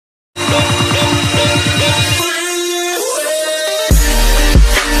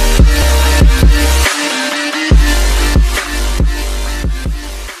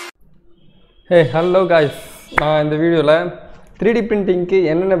Hey, hello guys. நான் இந்த வீடியோவில் 3D பிரிண்டிங்க்கு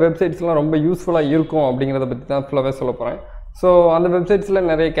என்னென்ன வெப்சைட்ஸ்லாம் ரொம்ப யூஸ்ஃபுல்லாக இருக்கும் அப்படிங்கிறத பற்றி தான் ஃபுல்லாகவே சொல்ல போகிறேன். ஸோ அந்த வெப்சைட்ஸில்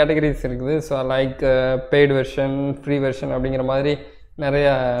நிறைய கேட்டகரிஸ் இருக்குது. So like paid version, free version அப்படிங்கிற மாதிரி நிறைய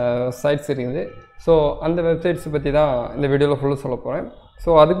சைட்ஸ் இருக்குது. ஸோ அந்த வெப்சைட்ஸ் பற்றி தான் இந்த வீடியோவில் ஃபுல்லாக சொல்ல போகிறேன்.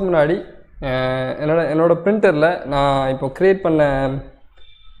 ஸோ அதுக்கு முன்னாடி என்னோட பிரிண்டரில் நான் இப்போ க்ரியேட் பண்ண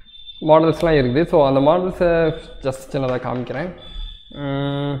மாடல்ஸ்லாம் இருக்குது. ஸோ அந்த மாடல்ஸை ஜஸ்ட் சின்னதாக காமிக்கிறேன்.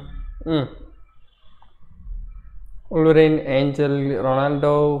 Wolverine, Angel,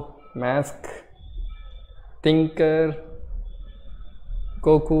 Ronaldo, Mask, Tinker,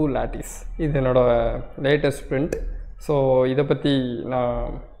 Goku, Lattice. இது என்னோட லேட்டஸ்ட் பிரிண்ட். ஸோ இதை பற்றி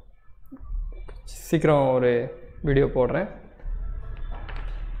நான் சீக்கிரம் ஒரு வீடியோ போடுறேன்.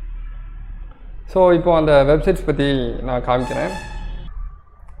 ஸோ இப்போ அந்த வெப்சைட்ஸ் பற்றி நான் காமிக்கிறேன்.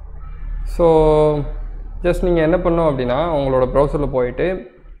 ஸோ ஜஸ்ட் நீங்கள் என்ன பண்ணணும் அப்படின்னா உங்களோட ப்ரௌசரில் போயிட்டு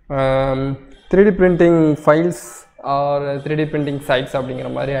 3D printing files are 3D printing sides அப்படிங்கிற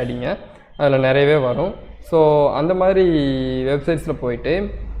மாதிரி அடிங்க. அதில் நிறையவே வரும். ஸோ அந்த மாதிரி வெப்சைட்ஸில் போயிட்டு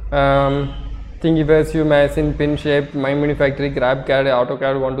Thingiverse, UMagazine, Pinshape, MyManufactory, GrabCAD,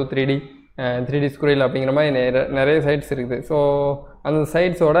 AutoCAD 1 2 3D, 3D Squirrel அப்படிங்கிற மாதிரி நிறைய சைட்ஸ் இருக்குது. ஸோ அந்த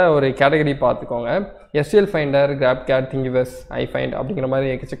சைட்ஸோட ஒரு கேட்டகரி பார்த்துக்கோங்க. STL Finder, GrabCAD, Thingiverse, iFind அப்படிங்கிற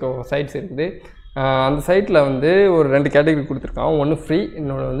மாதிரி எக்கச்சக்க சைட்ஸ் இருக்குது. அந்த சைட்டில் வந்து ஒரு 2 கேட்டகரி கொடுத்துருக்கான். ஒன்று ஃப்ரீ,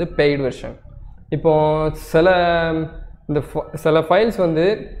 இன்னொன்று வந்து பெய்டு வெர்ஷன். இப்போது சில ஃபைல்ஸ் வந்து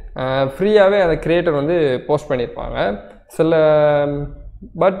ஃப்ரீயாகவே அந்த க்ரியேட்டர் வந்து போஸ்ட் பண்ணியிருப்பாங்க.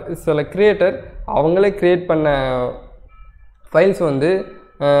 சில க்ரியேட்டர் அவங்களே க்ரியேட் பண்ண ஃபைல்ஸ் வந்து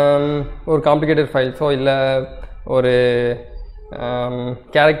ஒரு காம்ப்ளிகேட்டட் ஃபைல்ஸோ இல்லை ஒரு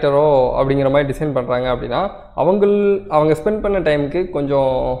கேரக்டரோ அப்படிங்கிற மாதிரி டிசைன் பண்ணுறாங்க அப்படின்னா அவங்க ஸ்பெண்ட் பண்ண டைமுக்கு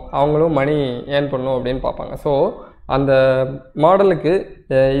கொஞ்சம் அவங்களும் மணி ஏர்ன் பண்ணணும் அப்படின்னு பார்ப்பாங்க. ஸோ அந்த மாடலுக்கு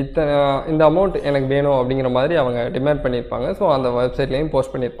இந்த அமௌண்ட் எனக்கு வேணும் அப்படிங்கிற மாதிரி அவங்க டிமாண்ட் பண்ணியிருப்பாங்க. ஸோ அந்த வெப்சைட்லேயும்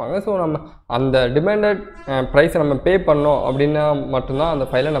போஸ்ட் பண்ணியிருப்பாங்க. ஸோ நம்ம அந்த டிமாண்டட் ப்ரைஸை நம்ம பே பண்ணோம் அப்படின்னா மட்டும்தான் அந்த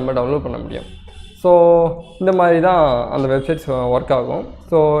ஃபைலை நம்ம டவுன்லோட் பண்ண முடியும். ஸோ இந்த மாதிரி தான் அந்த வெப்சைட்ஸ் ஒர்க் ஆகும்.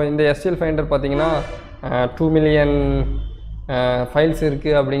 ஸோ இந்த STL Finder பார்த்திங்கன்னா 2 மில்லியன் ஃபைல்ஸ்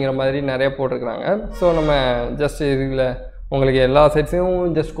இருக்குது அப்படிங்கிற மாதிரி நிறைய போட்டிருக்கிறாங்க. ஸோ நம்ம ஜஸ்ட் இதில் உங்களுக்கு எல்லா சைட்ஸையும்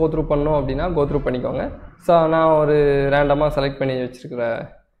ஜஸ்ட் கோத்ரூ பண்ணோம் அப்படின்னா கோத்ரூ பண்ணிக்கோங்க. ஸோ நான் ஒரு ரேண்டமாக செலக்ட் பண்ணி வச்சுருக்கிற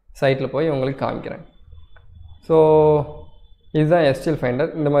சைட்டில் போய் உங்களுக்கு காமிக்கிறேன். ஸோ இதுதான் STL Finder.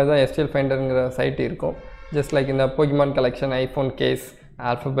 இந்த மாதிரி தான் STL Finderங்கிற சைட்டு இருக்கும். ஜஸ்ட் லைக் இந்த Pokémon collection, iPhone case,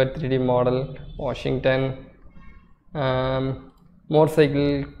 alphabet 3D model, Washington, மோர்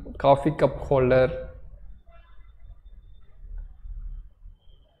சைக்கிள், காஃபி கப் ஹோல்டர்,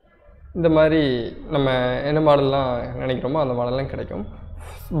 இந்த மாதிரி நம்ம என்ன மாடல்லாம் நினைக்கிறோமோ அந்த மாடல்லாம் கிடைக்கும்.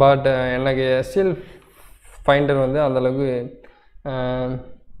 பட் எனக்கு STL Finder வந்து அந்தளவுக்கு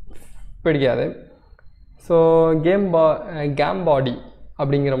பிடிக்காது. ஸோ கேம் பாடி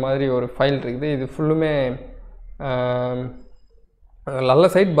அப்படிங்கிற மாதிரி ஒரு ஃபைல் இருக்குது. இது ஃபுல்லுமே நல்ல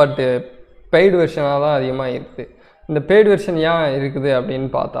சைட், பட்டு பெய்டு வெர்ஷனாக தான் அதிகமாக இருக்குது. இந்த பெய்டு வெர்ஷன் ஏன் இருக்குது அப்படின்னு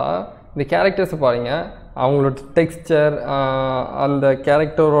பார்த்தா இந்த கேரக்டர்ஸை பாருங்கள், அவங்களோட டெக்ஸ்சர், அந்த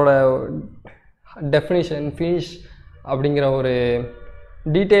கேரக்டரோட டெஃபினிஷன், ஃபினிஷ் அப்படிங்கிற ஒரு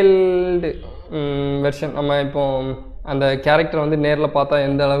டீட்டெயில்டு வெர்ஷன். நம்ம இப்போ அந்த கேரக்டர் வந்து நேரில் பார்த்தா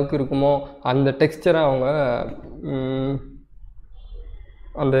எந்த அளவுக்கு இருக்குமோ அந்த டெக்ஸ்சரை அவங்க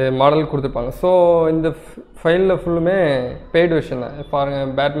அந்த மாடல் கொடுத்துருப்பாங்க. ஸோ இந்த ஃபைலில் ஃபுல்லுமே பெய்டு வெர்ஷன் தான்.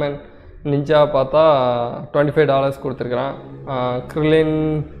 பாருங்கள், பேட்மேன் நிஞ்சா பார்த்தா $25 கொடுத்துருக்குறான், கிரிலின்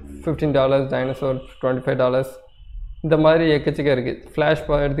 $15, டைனோசர் $25, இந்த மாதிரி எக்கச்சக்க இருக்குது. ஃப்ளாஷ்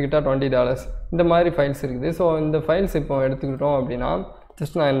எடுத்துக்கிட்டால் $20, இந்த மாதிரி ஃபைல்ஸ் இருக்குது. ஸோ இந்த ஃபைல்ஸ் இப்போ எடுத்துக்கிட்டோம் அப்படின்னா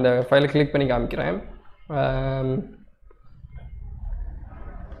ஜஸ்ட் நான் இந்த ஃபைலை கிளிக் பண்ணி காமிக்கிறேன்.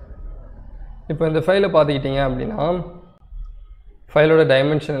 இப்போ இந்த ஃபைலை பார்த்துக்கிட்டிங்க அப்படின்னா ஃபைலோட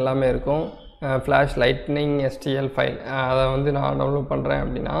டைமென்ஷன் எல்லாமே இருக்கும். ஃப்ளாஷ் லைட்னிங் STL ஃபைல், அதை வந்து நான் டவுன்லோட் பண்ணுறேன்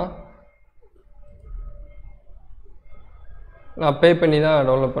அப்படின்னா நான் பே பண்ணி தான்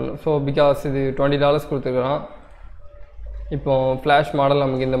டவுன்லோட் பண்ணேன். ஸோ பிகாஸ் இது $20 கொடுத்துருக்குறான். இப்போது ஃப்ளாஷ் மாடல்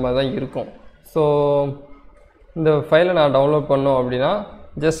நமக்கு இந்த மாதிரி தான் இருக்கும். ஸோ இந்த ஃபைலை நான் டவுன்லோட் பண்ணோம் அப்படின்னா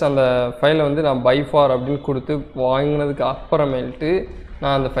ஜஸ்ட் அந்த ஃபைலை வந்து நான் பை ஃபார் அப்படின்னு கொடுத்து வாங்கினதுக்கு அப்புறமேல்ட்டு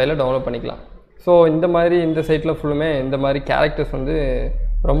நான் அந்த ஃபைலை டவுன்லோட் பண்ணிக்கலாம். ஸோ இந்த மாதிரி இந்த சைட்டில் ஃபுல்லுமே இந்த மாதிரி கேரக்டர்ஸ் வந்து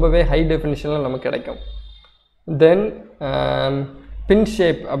ரொம்பவே ஹை டெஃபினிஷனில் நமக்கு கிடைக்கும். தென்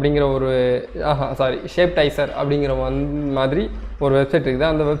பின்ஷேப் அப்படிங்கிற ஒரு ஷேப்டைசர் அப்படிங்கிற மாதிரி ஒரு வெப்சைட்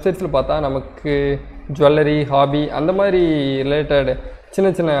இருக்குது. அந்த வெப்சைட்ஸில் பார்த்தா நமக்கு ஜுவல்லரி, ஹாபி, அந்த மாதிரி ரிலேட்டட்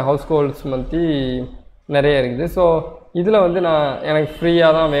சின்ன சின்ன ஹவுஸ் ஹோல்ட்ஸ் பற்றி நிறைய இருக்குது. ஸோ இதில் வந்து எனக்கு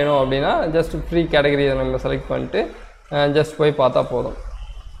ஃப்ரீயாக தான் வேணும் அப்படின்னா ஜஸ்ட் ஃப்ரீ கேட்டகரியை நம்ம செலக்ட் பண்ணிட்டு ஜஸ்ட் போய் பார்த்தா போதும்.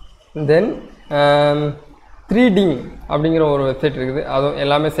 தென் 3Ding அப்படிங்கிற ஒரு வெப்சைட் இருக்குது. அதுவும்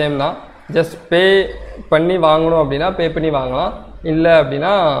எல்லாமே சேம் தான். ஜஸ்ட் பே பண்ணி வாங்கணும் அப்படின்னா பே பண்ணி வாங்கலாம். இல்லை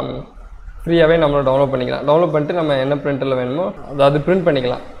அப்படின்னா ஃப்ரீயாகவே நம்மளை டவுன்லோட் பண்ணிக்கலாம். டவுன்லோட் பண்ணிட்டு நம்ம என்ன பிரிண்டரில் வேணுமோ அதாவது பிரிண்ட்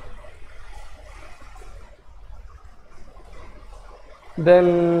பண்ணிக்கலாம்.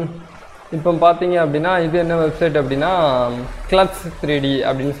 தென் இப்போ பார்த்தீங்க அப்படின்னா இது என்ன வெப்சைட் அப்படின்னா கிளட்ச் 3D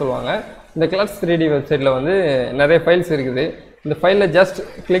அப்படின்னு சொல்லுவாங்க. இந்த கிளட்ச் 3D வெப்சைட்டில் வந்து நிறைய ஃபைல்ஸ் இருக்குது. இந்த ஃபைலில் ஜஸ்ட்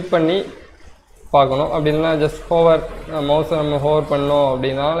கிளிக் பண்ணி பார்க்கணும். அப்படின்னா ஜஸ்ட் மவுஸை நம்ம ஹோவர் பண்ணோம்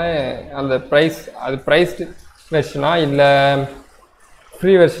அப்படின்னாலே அந்த அது ப்ரைஸ்டு வெர்ஷனா இல்லை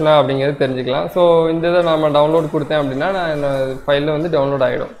ஃப்ரீ வெர்ஷனா அப்படிங்கிறது தெரிஞ்சுக்கலாம். ஸோ இந்த இதை நம்ம டவுன்லோட் கொடுத்தேன் அப்படின்னா நான் இந்த ஃபைலில் வந்து டவுன்லோட்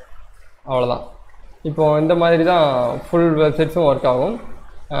ஆகிடும். அவ்வளோதான். இப்போது இந்த மாதிரி தான் ஃபுல் வெப்சைட்ஸும் ஒர்க் ஆகும்.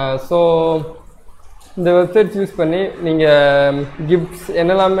 ஸோ இந்த வெப்சைட்ஸ் யூஸ் பண்ணி நீங்கள் கிஃப்ட்ஸ்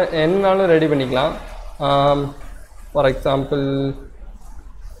என்னென்னாலும் ரெடி பண்ணிக்கலாம். ஃபார் எக்ஸாம்பிள்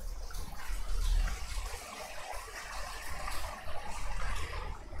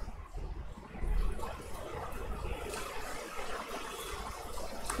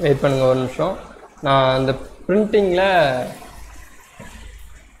வெயிட் பண்ணுங்கள் ஒரு நிமிஷம். நான் இந்த பிரிண்டிங்கில்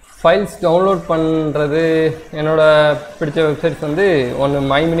ஃபைல்ஸ் டவுன்லோட் பண்ணுறது என்னோட பிடிச்ச வெப்சைட்ஸ் வந்து ஒன்று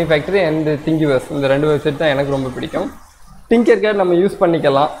மை மினி ஃபேக்ட்ரி அண்ட் திங்கிவர்ஸ். இந்த 2 வெப்சைட் தான் எனக்கு ரொம்ப பிடிக்கும். டிங்கர்கேட் நம்ம யூஸ்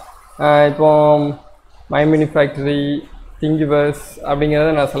பண்ணிக்கலாம். இப்போது மை மினி ஃபேக்ட்ரி, திங்கிவர்ஸ்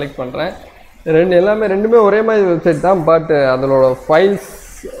அப்படிங்கிறத நான் செலக்ட் பண்ணுறேன். ரெண்டுமே ஒரே மாதிரி வெப்சைட் தான். பட் அதனோட ஃபைல்ஸ்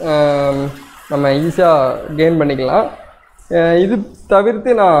நம்ம ஈஸியாக கெயின் பண்ணிக்கலாம். இது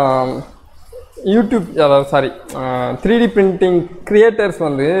தவிர்த்து நான் யூடியூப் 3D பிரிண்டிங் கிரியேட்டர்ஸ்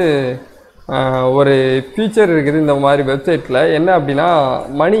வந்து ஒரு ஃபீச்சர் இருக்குது இந்த மாதிரி வெப்சைட்டில். என்ன அப்படின்னா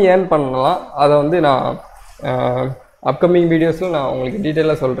மணி ஏர்ன் பண்ணலாம். அதை வந்து நான் அப்கமிங் வீடியோஸில் நான் உங்களுக்கு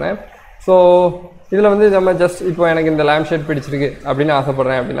டீட்டெயிலாக சொல்கிறேன். ஸோ இதில் வந்து நம்ம ஜஸ்ட் இப்போ எனக்கு இந்த லேம்ப் ஷேட் பிடிச்சிருக்கு அப்படின்னு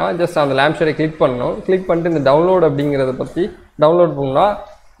ஆசைப்பட்றேன் அப்படின்னா ஜஸ்ட் அந்த லேம்ப் ஷேடை கிளிக் பண்ணணும். கிளிக் பண்ணிட்டு இந்த டவுன்லோட் அப்படிங்கிறத பற்றி டவுன்லோட் பண்ணால்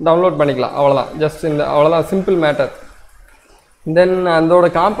டவுன்லோட் பண்ணிக்கலாம். அவ்வளோதான். ஜஸ்ட் அவ்வளோதான், சிம்பிள் மேட்டர். தென் அதோட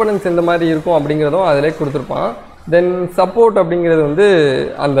காம்பனன்ட்ஸ் எந்த மாதிரி இருக்கும் அப்படிங்கிறதும் அதிலே கொடுத்துருப்பான். தென் சப்போர்ட் அப்படிங்கிறது வந்து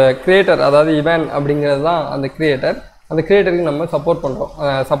அந்த கிரியேட்டர், அதாவது இவன் அப்படிங்கிறது தான் அந்த கிரியேட்டருக்கு நம்ம சப்போர்ட் பண்ணுறோம்.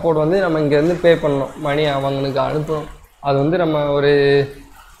 சப்போர்ட் வந்து நம்ம இங்கேருந்து பே பண்ணணும், மணி அவங்களுக்கு அனுப்பணும். அது வந்து நம்ம ஒரு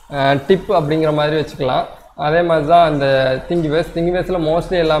டிப் அப்படிங்கிற மாதிரி வச்சுக்கலாம். அதே மாதிரி தான் அந்த திங்கிவேஸில்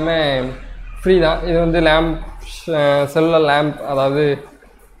மோஸ்ட்லி எல்லாமே ஃப்ரீ தான். இது வந்து செல்லுலர் லேம்ப், அதாவது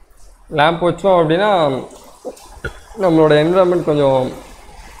லேம்ப் வச்சோம் அப்படின்னா நம்மளோட என்விரான்மெண்ட் கொஞ்சம்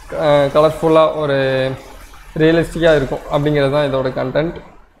கலர்ஃபுல்லாக ஒரு ரியலிஸ்டிக்காக இருக்கும் அப்படிங்கிறது தான் இதோட கண்டென்ட்.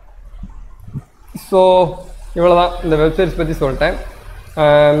 ஸோ இவ்வளோ தான் இந்த வெப்சைட்ஸ் பற்றி சொல்லிட்டேன்.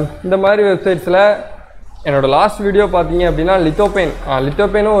 இந்த மாதிரி வெப்சைட்ஸில் என்னோடய லாஸ்ட் வீடியோ பார்த்தீங்க அப்படின்னா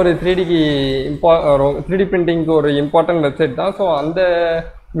லித்தோபெயினும் ஒரு 3D பிரிண்டிங்க்கு ஒரு இம்பார்ட்டன்ட் வெப்சைட் தான். ஸோ அந்த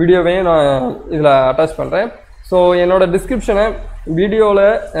வீடியோவையும் நான் இதில் அட்டாச் பண்ணுறேன். ஸோ என்னோடய வீடியோவில்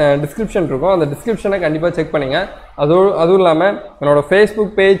டிஸ்கிரிப்ஷன் இருக்கும். அந்த டிஸ்கிரிப்ஷனை கண்டிப்பாக செக் பண்ணுங்கள். அதுவும் இல்லாமல் என்னோடய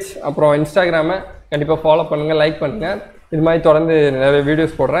ஃபேஸ்புக் பேஜ் அப்புறம் இன்ஸ்டாகிராமை கண்டிப்பாக ஃபாலோ பண்ணுங்கள், லைக் பண்ணுங்கள். இது மாதிரி தொடர்ந்து நிறைய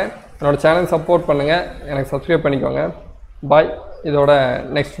வீடியோஸ் போடுறேன். என்னோடய சேனல் சப்போர்ட் பண்ணுங்கள், எனக்கு சப்ஸ்கிரைப் பண்ணிக்கோங்க. பாய். இதோட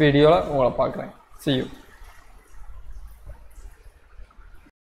நெக்ஸ்ட் வீடியோவில் உங்களை பார்க்குறேன். See you.